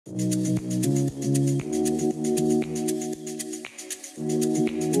Today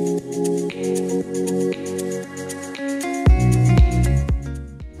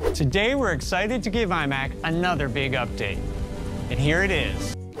we're excited to give iMac another big update. And here it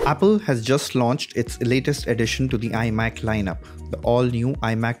is. Apple has just launched its latest addition to the iMac lineup, the all-new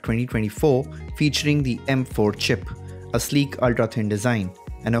iMac 2024 featuring the M4 chip, a sleek ultra-thin design,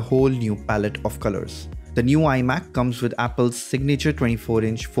 and a whole new palette of colors. The new iMac comes with Apple's signature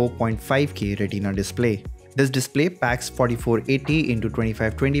 24-inch 4.5K Retina display. This display packs 4480 into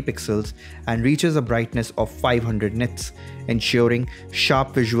 2520 pixels and reaches a brightness of 500 nits, ensuring sharp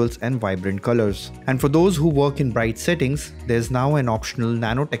visuals and vibrant colors. And for those who work in bright settings, there's now an optional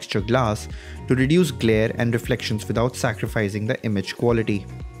nano texture glass to reduce glare and reflections without sacrificing the image quality.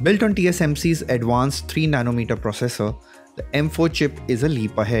 Built on TSMC's advanced 3nm processor, the M4 chip is a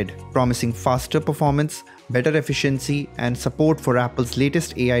leap ahead, promising faster performance, better efficiency, and support for Apple's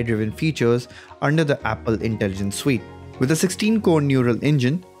latest AI-driven features under the Apple Intelligence Suite. With a 16-core neural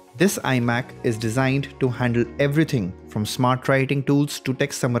engine, this iMac is designed to handle everything from smart writing tools to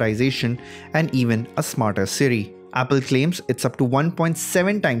text summarization and even a smarter Siri. Apple claims it's up to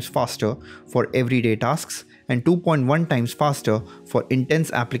 1.7 times faster for everyday tasks and 2.1 times faster for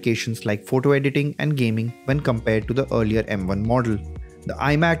intense applications like photo editing and gaming when compared to the earlier M1 model. The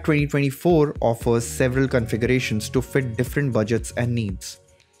iMac 2024 offers several configurations to fit different budgets and needs.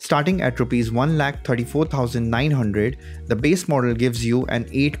 Starting at Rs 1,34,900, the base model gives you an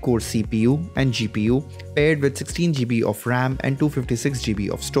 8-core CPU and GPU paired with 16GB of RAM and 256GB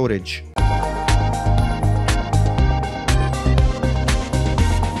of storage.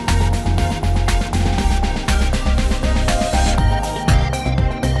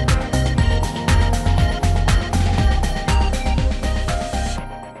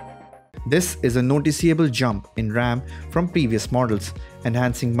 This is a noticeable jump in RAM from previous models,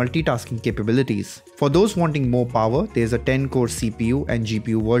 enhancing multitasking capabilities. For those wanting more power, there's a 10-core CPU and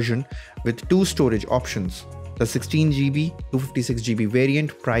GPU version with 2 storage options. The 16GB, 256GB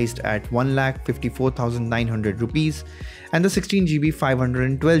variant priced at Rs1,54,900 and the 16GB,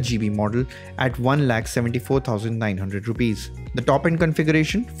 512GB model at Rs1,74,900. The top-end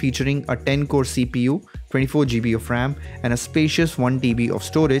configuration, featuring a 10-core CPU, 24GB of RAM and a spacious 1TB of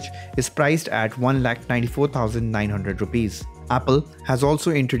storage, is priced at Rs1,94,900. Apple has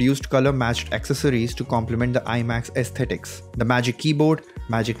also introduced color-matched accessories to complement the iMac's aesthetics. The Magic Keyboard,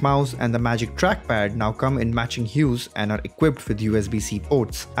 Magic Mouse and the Magic Trackpad now come in matching hues and are equipped with USB-C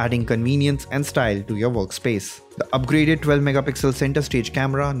ports, adding convenience and style to your workspace. The upgraded 12-megapixel center stage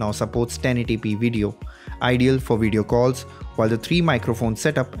camera now supports 1080p video, ideal for video calls, while the 3-microphone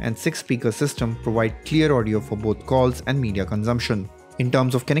setup and 6-speaker system provide clear audio for both calls and media consumption. In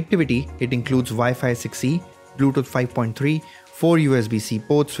terms of connectivity, it includes Wi-Fi 6E, Bluetooth 5.3, 4 USB-C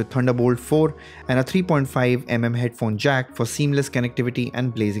ports with Thunderbolt 4 and a 3.5mm headphone jack for seamless connectivity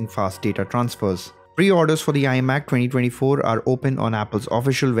and blazing fast data transfers. Pre-orders for the iMac 2024 are open on Apple's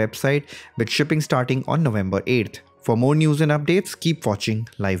official website, with shipping starting on November 8th. For more news and updates, keep watching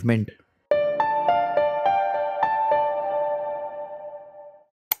Live Mint.